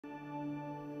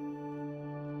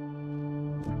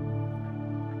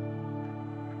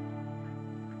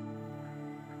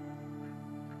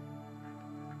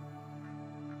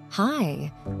Hi.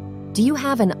 Do you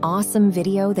have an awesome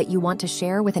video that you want to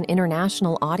share with an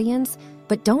international audience,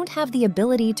 but don't have the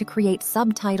ability to create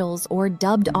subtitles or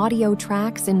dubbed audio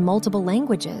tracks in multiple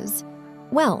languages?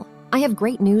 Well, I have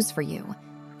great news for you.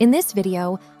 In this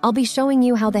video, I'll be showing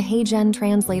you how the Heygen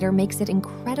Translator makes it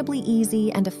incredibly easy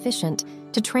and efficient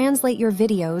to translate your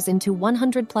videos into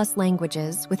 100+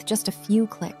 languages with just a few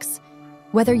clicks.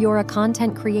 Whether you're a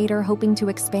content creator hoping to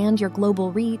expand your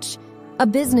global reach, a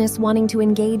business wanting to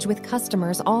engage with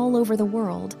customers all over the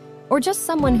world, or just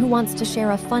someone who wants to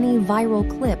share a funny viral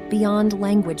clip beyond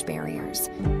language barriers,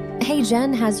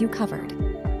 Heygen has you covered.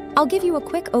 I'll give you a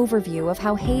quick overview of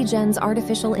how Heygen's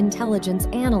artificial intelligence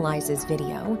analyzes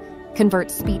video,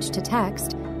 converts speech to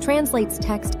text, translates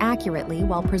text accurately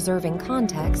while preserving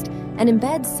context, and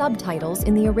embeds subtitles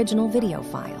in the original video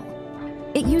file.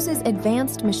 It uses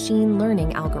advanced machine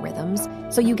learning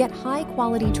algorithms, so you get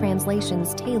high-quality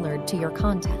translations tailored to your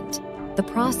content. The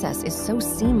process is so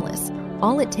seamless.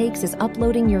 All it takes is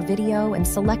uploading your video and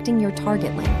selecting your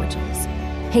target languages.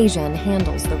 Heygen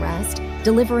handles the rest,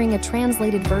 delivering a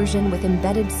translated version with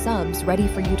embedded subs ready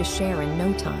for you to share in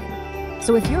no time.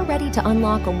 So if you're ready to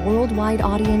unlock a worldwide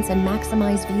audience and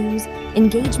maximize views,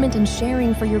 engagement, and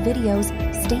sharing for your videos,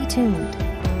 stay tuned.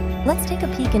 Let's take a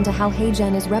peek into how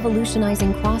Heygen is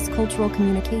revolutionizing cross-cultural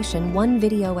communication one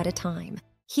video at a time.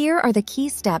 Here are the key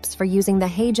steps for using the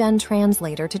Heygen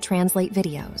Translator to translate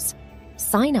videos.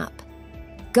 Sign up.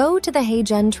 Go to the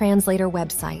Heygen Translator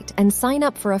website and sign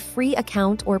up for a free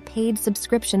account or paid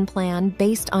subscription plan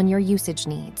based on your usage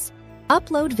needs.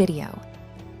 Upload video.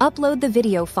 Upload the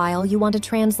video file you want to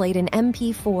translate in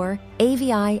MP4,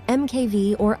 AVI,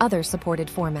 MKV, or other supported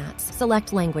formats.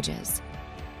 Select languages.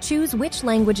 Choose which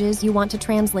languages you want to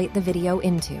translate the video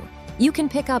into. You can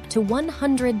pick up to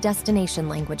 100 destination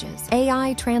languages.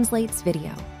 AI translates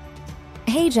video.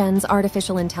 Heygen's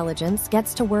artificial intelligence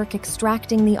gets to work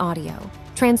extracting the audio,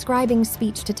 transcribing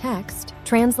speech to text,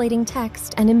 translating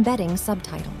text, and embedding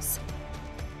subtitles.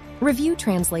 Review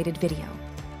translated video.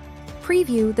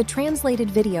 Preview the translated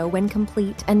video when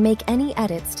complete and make any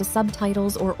edits to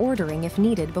subtitles or ordering if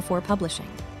needed before publishing.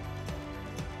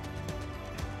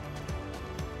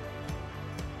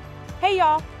 Hey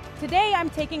y'all! Today I'm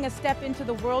taking a step into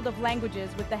the world of languages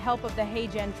with the help of the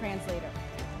Heygen Translator.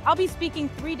 I'll be speaking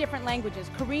 3 different languages: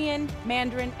 Korean,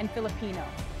 Mandarin, and Filipino.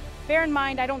 Bear in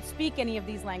mind, I don't speak any of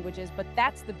these languages, but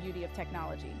that's the beauty of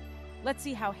technology. Let's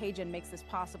see how Heygen makes this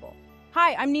possible.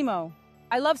 Hi, I'm Nemo.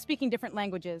 I love speaking different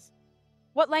languages.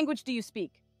 What language do you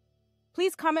speak?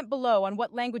 Please comment below on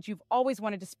what language you've always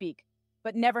wanted to speak,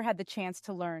 but never had the chance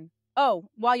to learn. Oh,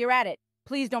 while you're at it,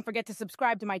 please don't forget to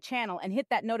subscribe to my channel and hit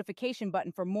that notification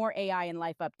button for more AI and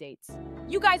life updates.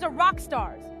 You guys are rock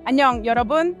stars! 안녕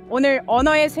여러분, 오늘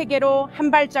언어의 세계로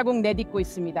한 발자국 내딛고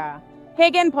있습니다.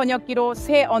 Heygen 번역기로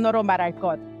새 언어로 말할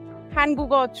것.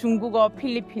 한국어, 중국어,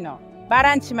 필리핀어. 말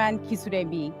않지만 기술의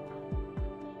미.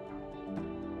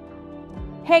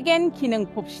 Heygen 기능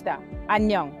봅시다.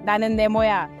 안녕, 나는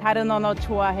네모야. 다른 언어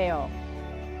좋아해요.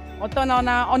 어떤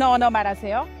언어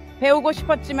말하세요? 배우고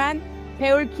싶었지만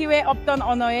배울 기회 없던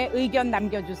언어에 의견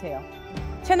남겨주세요.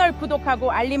 채널 구독하고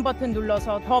알림 버튼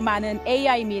눌러서 더 많은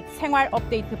AI 및 생활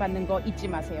업데이트 받는 거 잊지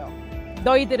마세요.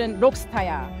 너희들은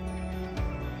록스타야.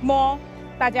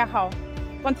大家好，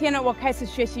今天我开始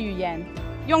学习语言。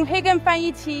用 Heygen 翻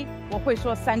译器，我会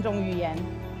说3种语言：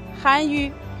韩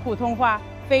语、普通话、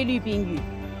菲律宾语。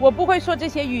我不会说这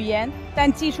些语言，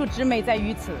但技术之美在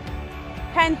于此。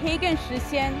看 Heygen 实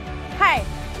现。嗨，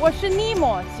我是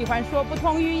Nemo， 喜欢说不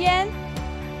同语言。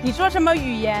你说什么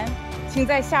语言？请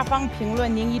在下方评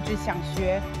论您一直想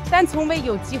学但从未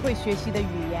有机会学习的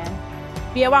语言。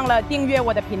别忘了订阅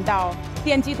我的频道，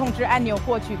点击通知按钮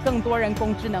获取更多人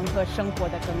工智能和生活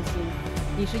的更新。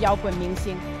你是摇滚明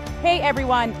星。Hey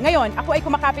everyone! Ngayon, ako ay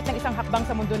kumakapit ng isang hakbang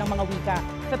sa mundo ng mga wika.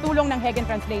 Sa tulong ng Heygen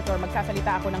Translator,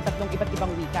 magsasalita ako ng 3 iba't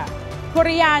ibang wika.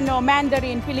 Koreano,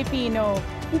 Mandarin, Filipino.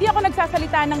 Hindi ako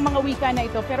nagsasalita ng mga wika na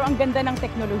ito pero ang ganda ng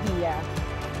teknolohiya.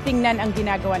 Tingnan ang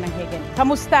ginagawa ng Heygen.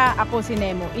 Kamusta? Ako si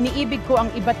Nemo. Iniibig ko ang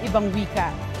iba't ibang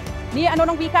wika. Ano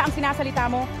ng wika ang sinasalita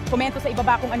mo? Komento sa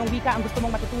ibaba kung anong wika ang gusto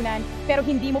mong matutunan pero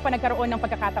hindi mo pa nagkaroon ng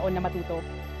pagkakataon na matuto.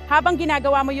 Habang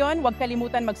ginagawa mo yon, huwag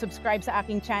kalimutan mag-subscribe sa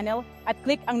aking channel at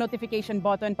click ang notification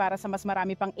button para sa mas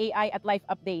marami pang AI at life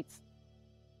updates.